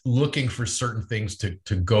really looking for certain things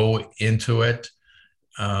to go into it,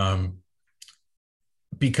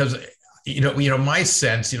 because my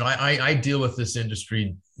sense, I deal with this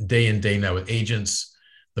industry day in, day out, with agents,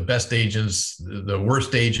 the best agents, the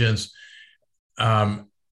worst agents.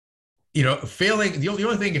 Failing, the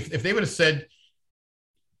only thing, if they would have said,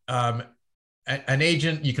 an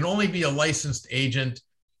agent, you can only be a licensed agent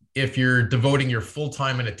if you're devoting your full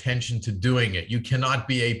time and attention to doing it. You cannot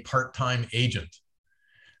be a part-time agent.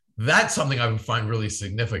 That's something I would find really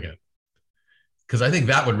significant, because I think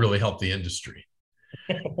that would really help the industry.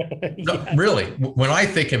 No, really, when I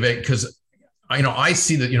think of it, because I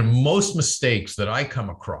see that most mistakes that I come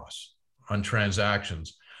across on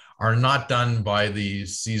transactions are not done by the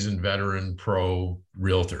seasoned veteran pro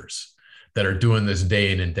realtors that are doing this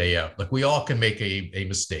day in and day out. Like, we all can make a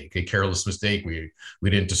mistake, a careless mistake. We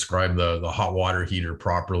didn't describe the hot water heater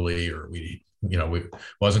properly, or we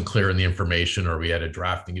wasn't clear in the information, or we had a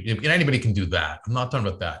drafting. Anybody can do that. I'm not talking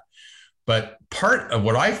about that. But part of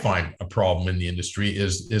what I find a problem in the industry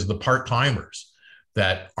is the part-timers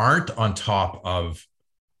that aren't on top of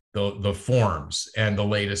the forms and the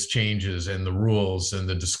latest changes and the rules and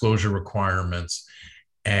the disclosure requirements.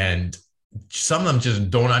 And some of them just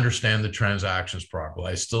don't understand the transactions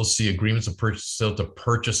properly. I still see agreements of purchase still to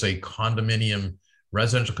purchase a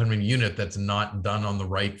residential condominium unit that's not done on the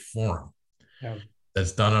right form. Yeah.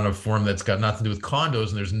 That's done on a form that's got nothing to do with condos,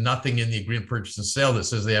 and there's nothing in the agreement purchase and sale that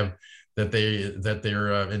says they're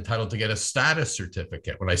entitled to get a status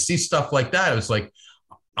certificate. When I see stuff like that, it's like,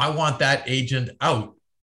 I want that agent out.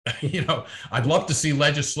 I'd love to see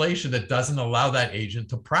legislation that doesn't allow that agent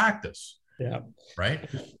to practice. Yeah. Right.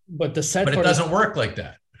 But it doesn't work like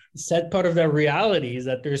that. The sad part of that reality is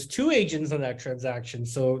that there's two agents on that transaction.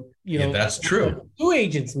 So, that's true. Two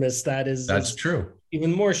agents missed that's true.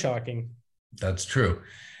 Even more shocking. That's true.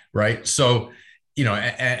 Right. So,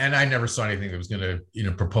 and I never saw anything that was going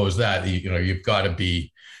to, propose that, you've got to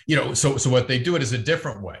be, so what they do it is a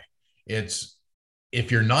different way. It's,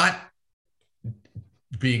 if you're not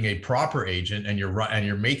being a proper agent and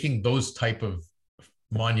you're making those type of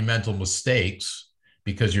monumental mistakes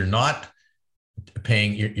because you're not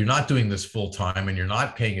doing this full time and you're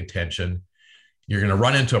not paying attention, you're going to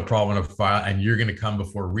run into a problem in a file and you're going to come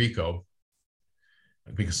before RICO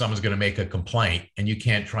because someone's going to make a complaint, and you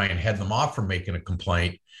can't try and head them off from making a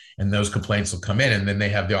complaint, and those complaints will come in, and then they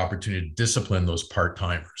have the opportunity to discipline those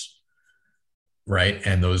part-timers, right?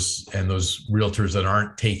 And those realtors that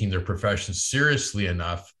aren't taking their profession seriously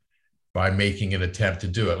enough by making an attempt to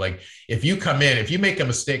do it. Like, if you make a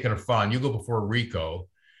mistake in a file and you go before RICO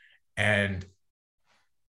and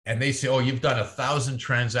they say, oh, you've done 1,000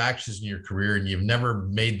 transactions in your career and you've never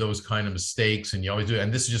made those kind of mistakes and you always do it,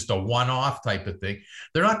 and this is just a one-off type of thing,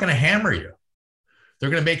 they're not going to hammer you. They're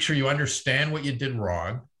going to make sure you understand what you did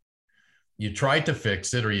wrong, you tried to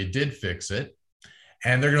fix it, or you did fix it,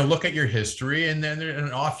 and they're going to look at your history, and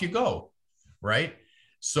then off you go, right?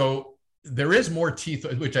 So there is more teeth,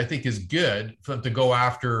 which I think is good for them to go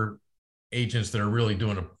after agents that are really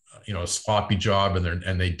doing a sloppy job,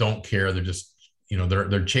 and they don't care. They're just,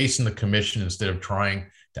 they're chasing the commission instead of trying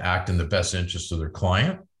to act in the best interest of their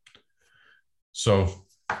client. So,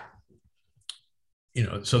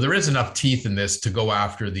 so there is enough teeth in this to go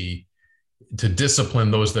after to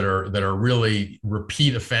discipline those that are really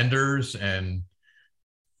repeat offenders. And,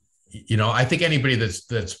 I think anybody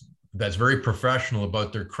that's very professional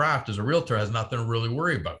about their craft as a realtor has nothing to really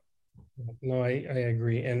worry about. No, I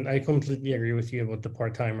agree. And I completely agree with you about the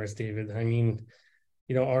part-timers, David. I mean,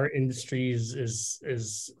 our industry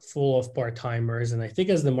is full of part-timers. And I think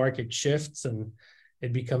as the market shifts and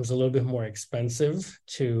it becomes a little bit more expensive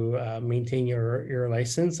to maintain your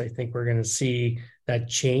license, I think we're going to see that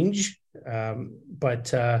change.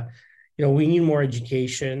 But we need more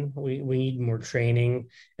education. We need more training,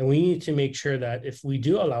 and we need to make sure that if we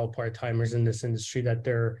do allow part-timers in this industry, that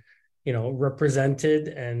they're, represented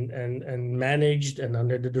and managed and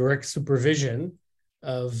under the direct supervision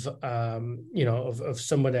of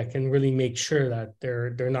someone that can really make sure that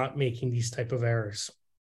they're not making these type of errors.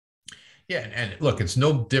 Yeah, and look, it's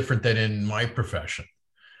no different than in my profession.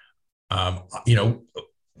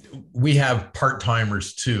 We have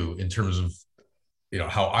part-timers too, in terms of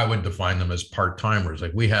how I would define them as part-timers.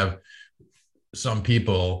 Like, we have some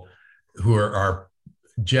people who are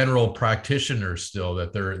general practitioners still,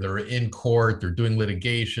 that they're in court, they're doing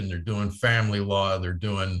litigation, they're doing family law, they're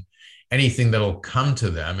doing anything that'll come to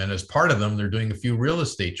them. And as part of them, they're doing a few real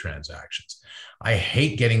estate transactions. I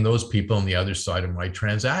hate getting those people on the other side of my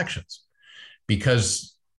transactions,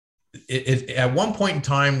 because at one point in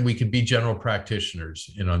time, we could be general practitioners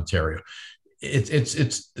in Ontario.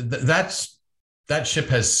 That ship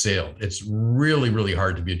has sailed. It's really, really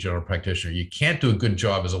hard to be a general practitioner. You can't do a good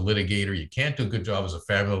job as a litigator. You can't do a good job as a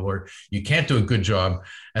family lawyer. You can't do a good job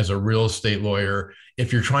as a real estate lawyer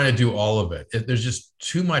if you're trying to do all of it. There's just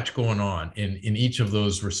too much going on in each of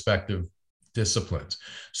those respective disciplines.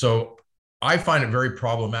 So I find it very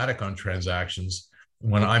problematic on transactions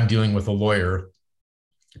when I'm dealing with a lawyer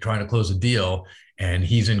trying to close a deal and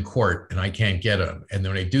he's in court and I can't get him. And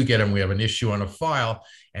then when I do get him, we have an issue on a file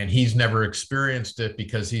and he's never experienced it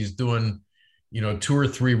because he's doing, 2 or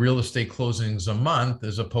 3 real estate closings a month,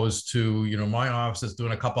 as opposed to, my office is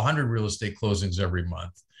doing a couple hundred real estate closings every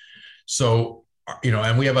month. So,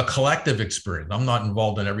 and we have a collective experience. I'm not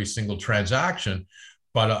involved in every single transaction,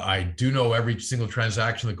 but I do know every single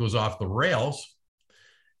transaction that goes off the rails.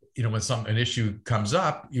 When an issue comes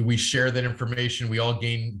up, we share that information. We all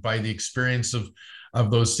gain by the experience of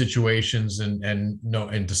those situations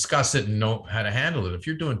and discuss it and know how to handle it. If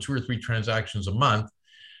you're doing 2 or 3 transactions a month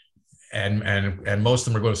and most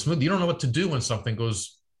of them are going smooth, you don't know what to do when something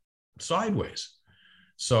goes sideways.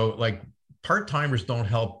 So, like, part-timers don't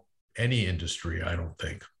help any industry, I don't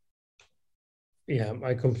think. Yeah,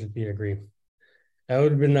 I completely agree. That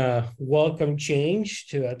would have been a welcome change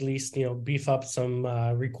to at least, beef up some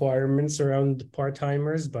requirements around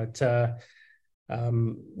part-timers. But,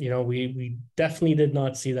 we definitely did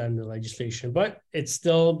not see that in the legislation, but it's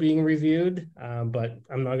still being reviewed. But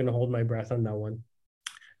I'm not going to hold my breath on that one.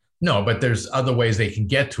 No, but there's other ways they can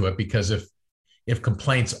get to it, because if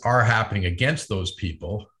complaints are happening against those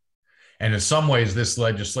people, and in some ways this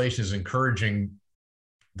legislation is encouraging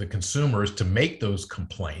the consumers to make those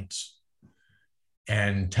complaints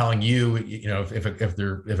and telling you, if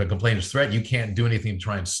a complaint is threat, you can't do anything to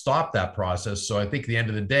try and stop that process. So I think at the end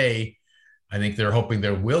of the day, I think they're hoping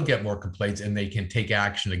they will get more complaints and they can take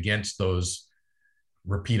action against those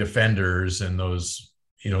repeat offenders and those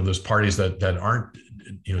parties that aren't,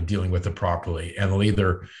 dealing with it properly. And they'll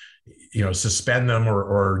either, suspend them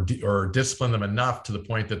or discipline them enough to the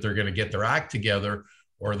point that they're going to get their act together,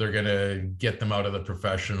 or they're going to get them out of the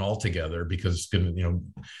profession altogether, because the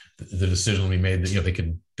decision will be made that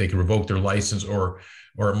they could revoke their license, or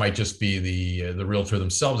it might just be the realtor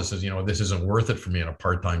themselves that says, this isn't worth it for me on a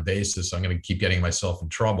part-time basis. I'm going to keep getting myself in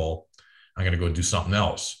trouble. I'm going to go do something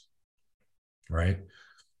else. Right.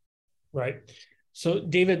 Right. So,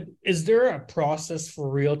 David, is there a process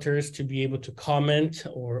for realtors to be able to comment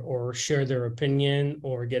or share their opinion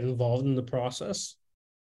or get involved in the process?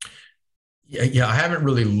 Yeah, I haven't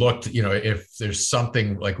really looked, if there's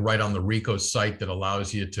something like right on the RICO site that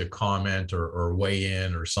allows you to comment or weigh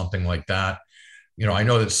in or something like that. I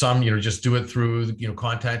know that some, just do it through,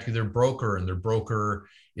 contacting their broker, and their broker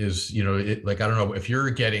is, I don't know if you're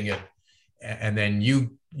getting it and then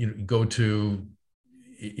you go to,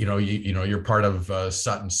 you're part of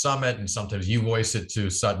Sutton Summit, and sometimes you voice it to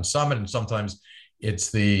Sutton Summit, and sometimes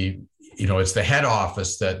it's it's the head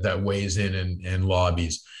office that weighs in and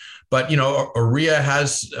lobbies. But OREA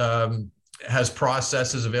has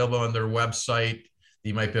processes available on their website that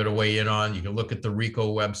you might be able to weigh in on. You can look at the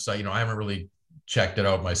RICO website. I haven't really checked it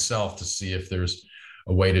out myself to see if there's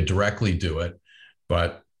a way to directly do it,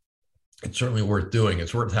 but it's certainly worth doing.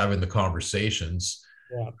 It's worth having the conversations.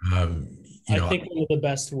 Yeah. I think one of the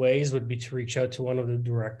best ways would be to reach out to one of the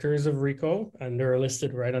directors of RICO, and they're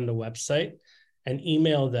listed right on the website, and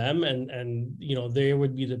email them, and they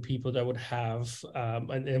would be the people that would have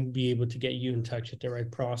and be able to get you in touch with the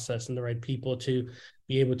right process and the right people to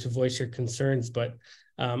be able to voice your concerns. But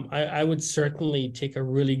I would certainly take a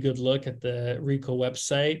really good look at the RICO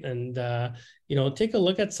website and take a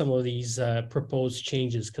look at some of these proposed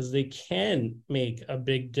changes, because they can make a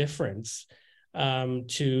big difference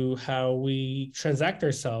to how we transact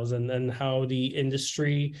ourselves and how the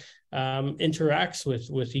industry interacts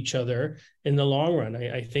with each other in the long run.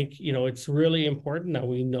 I think, it's really important that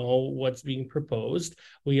we know what's being proposed.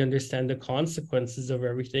 We understand the consequences of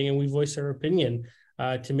everything, and we voice our opinion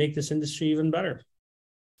to make this industry even better.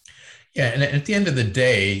 Yeah. And at the end of the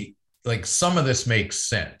day, like, some of this makes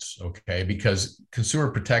sense, okay? Because consumer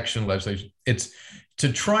protection legislation, it's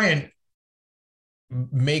to try and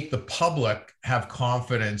make the public have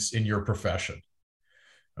confidence in your profession.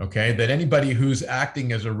 Okay, that anybody who's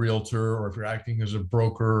acting as a realtor, or if you're acting as a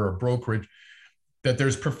broker or brokerage, that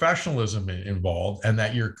there's professionalism involved, and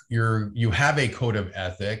that you have a code of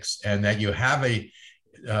ethics, and that you have a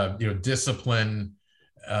discipline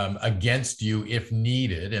against you if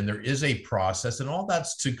needed, and there is a process, and all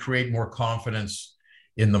that's to create more confidence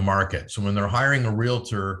in the market. So when they're hiring a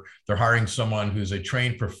realtor, they're hiring someone who's a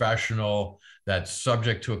trained professional, that's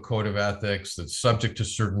subject to a code of ethics, that's subject to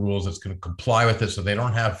certain rules, that's going to comply with it, so they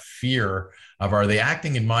don't have fear of, are they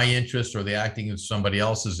acting in my interest, or are they acting in somebody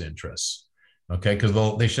else's interests? Okay,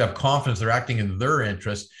 because they should have confidence they're acting in their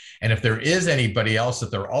interest. And if there is anybody else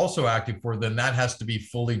that they're also acting for, then that has to be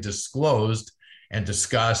fully disclosed and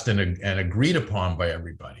discussed and agreed upon by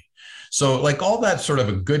everybody. So, like, all that's sort of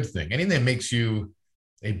a good thing. Anything that makes you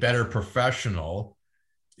a better professional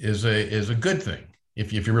is a good thing.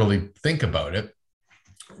 If you really think about it,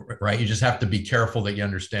 right? You just have to be careful that you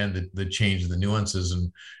understand the change, the nuances,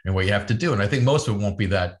 and what you have to do. And I think most of it won't be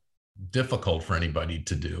that difficult for anybody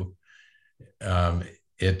to do.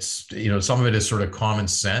 It's, some of it is sort of common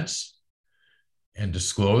sense and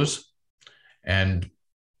disclose, and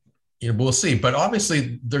we'll see. But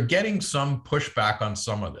obviously they're getting some pushback on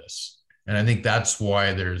some of this, and I think that's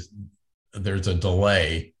why there's a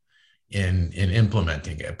delay in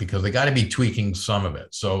implementing it, because they got to be tweaking some of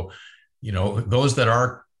it. So, those that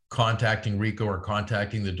are contacting RICO or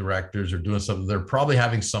contacting the directors or doing something, they're probably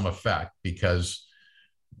having some effect, because,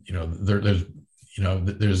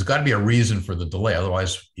 there's got to be a reason for the delay.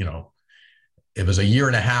 Otherwise, it was a year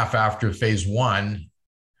and a half after phase one,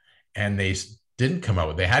 and they didn't come out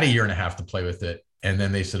with, they had a year and a half to play with it. And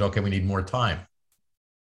then they said, okay, we need more time.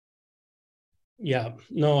 Yeah,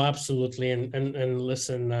 no, absolutely. And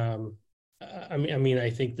listen, I mean, I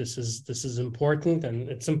think this is important, and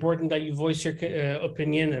it's important that you voice your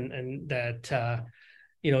opinion, and that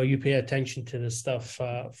you pay attention to this stuff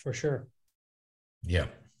for sure. Yeah.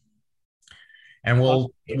 And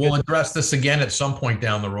we'll David. address this again at some point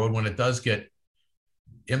down the road when it does get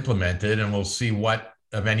implemented, and we'll see what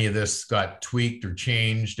of any of this got tweaked or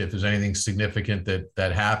changed, if there's anything significant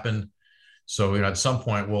that happened. So at some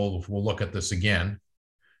point we'll look at this again,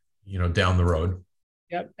 down the road.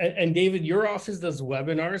 Yeah, and David, your office does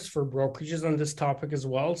webinars for brokerages on this topic as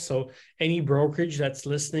well. So any brokerage that's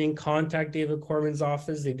listening, contact David Corman's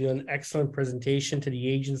office. They do an excellent presentation to the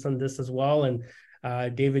agents on this as well. And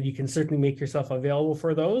David, you can certainly make yourself available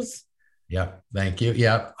for those. Yeah, thank you.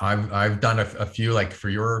 Yeah, I've done a few, like for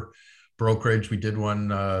your brokerage. We did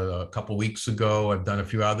one a couple weeks ago. I've done a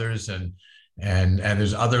few others, and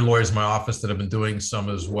there's other lawyers in my office that have been doing some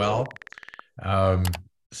as well.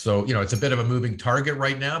 So it's a bit of a moving target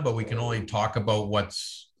right now, but we can only talk about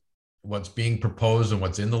what's being proposed and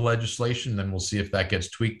what's in the legislation. Then we'll see if that gets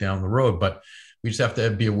tweaked down the road. But we just have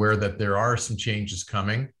to be aware that there are some changes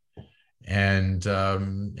coming, and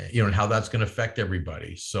and how that's going to affect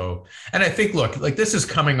everybody. So, and I think, look, like this is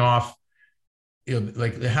coming off,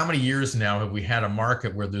 like how many years now have we had a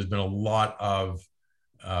market where there's been a lot of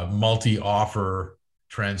multi-offer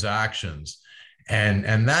transactions,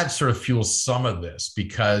 and that sort of fuels some of this,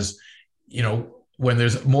 because when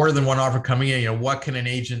there's more than one offer coming in, what can an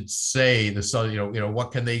agent say?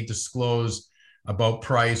 What can they disclose about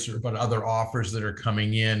price or about other offers that are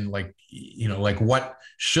coming in? Like what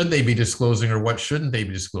should they be disclosing or what shouldn't they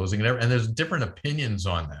be disclosing? And there's different opinions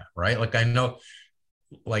on that, right? Like I know,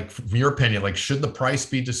 like from your opinion, like should the price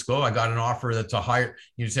be disclosed? I got an offer that's a higher,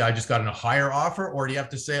 you say I just got a higher offer, or do you have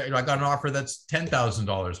to say I got an offer that's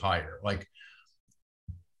 $10,000 higher? Like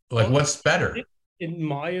what's better? In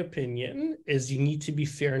my opinion, is you need to be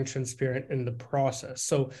fair and transparent in the process.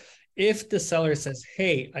 So if the seller says,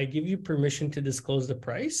 hey, I give you permission to disclose the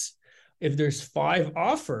price, if there's 5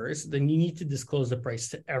 offers, then you need to disclose the price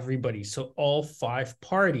to everybody. So all 5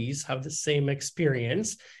 parties have the same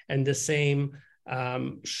experience and the same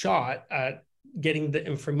shot at getting the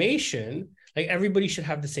information. Like everybody should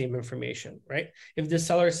have the same information, right? If the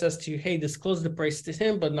seller says to you, hey, disclose the price to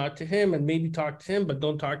him, but not to him, and maybe talk to him, but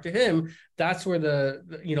don't talk to him, that's where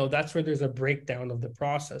that's where there's a breakdown of the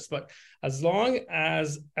process. But as long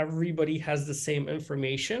as everybody has the same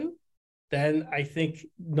information, then I think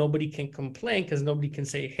nobody can complain, because nobody can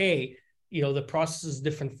say, hey, the process is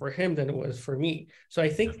different for him than it was for me. So I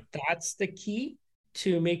think that's the key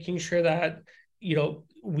to making sure that,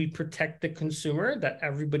 we protect the consumer, that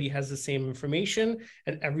everybody has the same information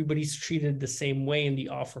and everybody's treated the same way in the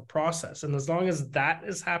offer process. And as long as that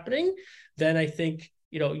is happening, then I think,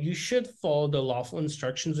 you should follow the lawful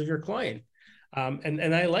instructions of your client.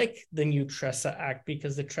 And I like the new TRESA Act,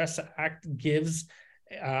 because the TRESA Act gives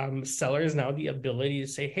sellers now the ability to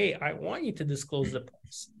say, hey, I want you to disclose the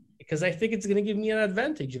price, because I think it's going to give me an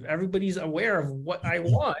advantage. If everybody's aware of what I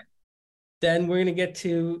want, then we're going to get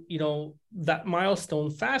to, that milestone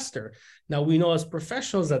faster. Now, we know as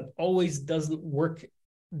professionals that always doesn't work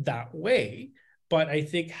that way, but I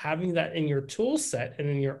think having that in your tool set and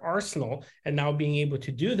in your arsenal, and now being able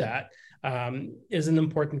to do that is an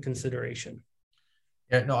important consideration.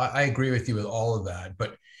 Yeah, no, I agree with you with all of that,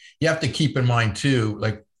 but you have to keep in mind too,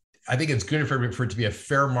 like, I think it's good for it to be a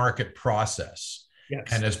fair market process. Yes.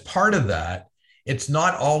 And as part of that, it's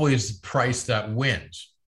not always price that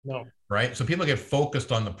wins. No. Right. So people get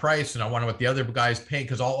focused on the price, and I wonder what the other guy's paying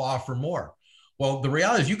because I'll offer more. Well, the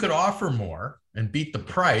reality is you could offer more and beat the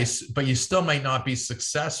price, but you still might not be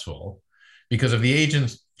successful, because if the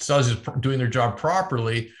agent is doing their job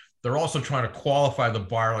properly, they're also trying to qualify the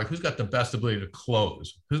buyer, like who's got the best ability to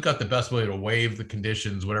close, who's got the best ability to waive the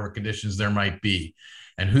conditions, whatever conditions there might be,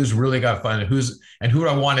 and who's really got to find who do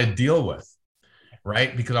I want to deal with.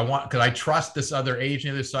 Right. Because I trust this other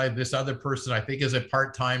agent, this other person I think is a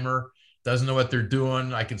part-timer, doesn't know what they're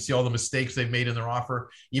doing. I can see all the mistakes they've made in their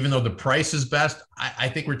offer. Even though the price is best, I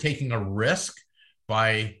think we're taking a risk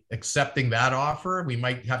by accepting that offer. We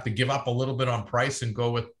might have to give up a little bit on price and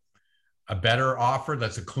go with a better offer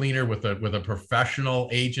that's a cleaner, with a professional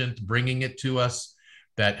agent bringing it to us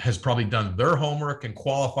that has probably done their homework and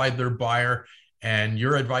qualified their buyer. And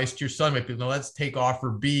your advice to your son might be, no, let's take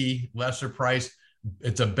offer B, lesser price.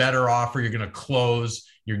 It's a better offer. You're going to close.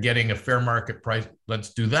 You're getting a fair market price.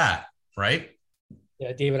 Let's do that. Right?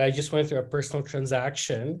 Yeah, David, I just went through a personal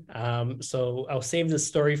transaction. So I'll save this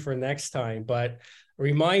story for next time, but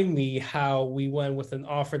remind me how we went with an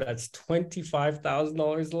offer that's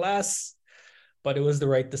 $25,000 less, but it was the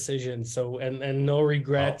right decision. So, and no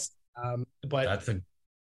regrets. But That's a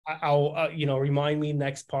I'll remind me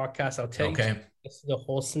next podcast. I'll tell you the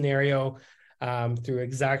whole scenario through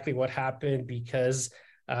exactly what happened, because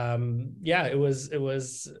it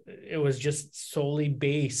was just solely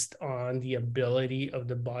based on the ability of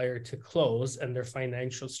the buyer to close and their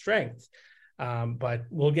financial strength. But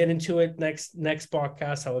we'll get into it next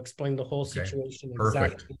podcast. I'll explain the whole situation,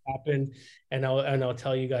 exactly what happened, and I'll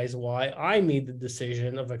tell you guys why I made the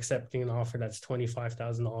decision of accepting an offer that's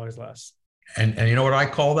 $25,000 less. And you know what I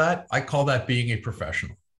call that? I call that being a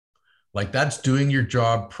professional. Like, that's doing your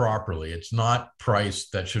job properly. It's not price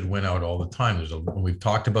that should win out all the time. We've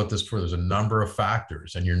talked about this before. There's a number of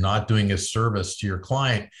factors, and you're not doing a service to your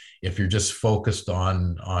client if you're just focused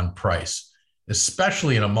on price,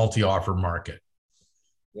 especially in a multi-offer market.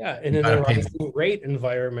 Yeah, and in a rising rate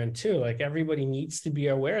environment too. Like, everybody needs to be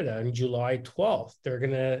aware that on July 12th, they're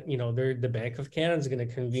gonna, the Bank of Canada is gonna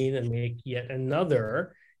convene and make yet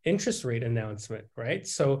another interest rate announcement, right?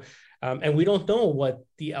 So, and we don't know what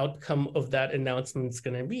the outcome of that announcement is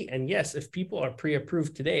going to be. And yes, if people are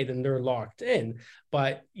pre-approved today, then they're locked in.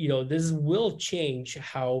 But, this will change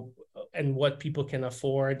how and what people can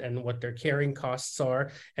afford and what their carrying costs are,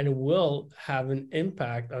 and it will have an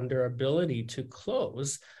impact on their ability to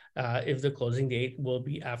close if the closing date will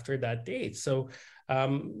be after that date. So,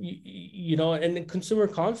 and the consumer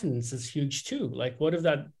confidence is huge too. Like, what if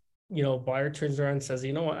that buyer turns around and says,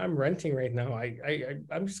 I'm renting right now.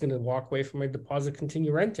 I'm just going to walk away from my deposit,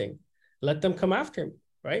 continue renting. Let them come after me,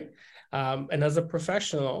 right? And as a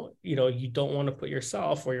professional, you don't want to put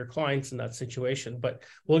yourself or your clients in that situation. But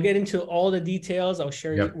we'll get into all the details. I'll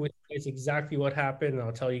share with you guys exactly what happened, and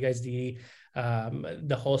I'll tell you guys the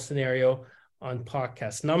whole scenario on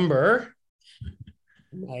podcast number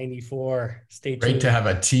 94. Stay tuned. Great to have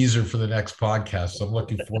a teaser for the next podcast. So I'm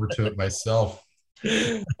looking forward to it myself.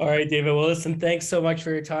 All right, David. Well, listen, thanks so much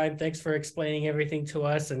for your time. Thanks for explaining everything to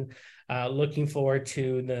us, and looking forward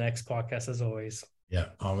to the next podcast as always. Yeah,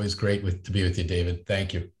 always great to be with you, David.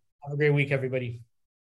 Thank you. Have a great week, everybody.